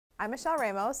I'm Michelle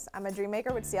Ramos. I'm a dream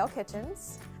maker with CL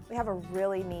Kitchens. We have a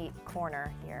really neat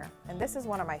corner here, and this is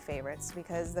one of my favorites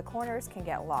because the corners can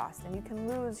get lost and you can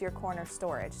lose your corner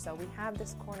storage. So we have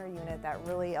this corner unit that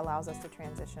really allows us to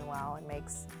transition well and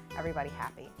makes everybody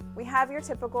happy. We have your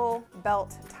typical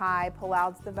belt tie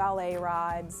pullouts, the valet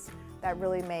rods, that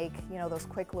really make, those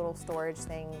quick little storage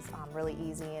things really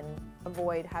easy and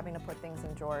avoid having to put things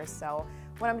in drawers. So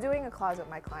when I'm doing a closet with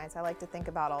my clients, I like to think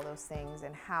about all those things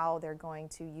and how they're going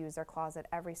to use their closet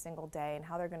every single day and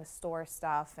how they're going to store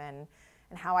stuff and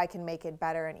how I can make it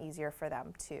better and easier for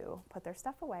them to put their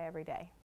stuff away every day.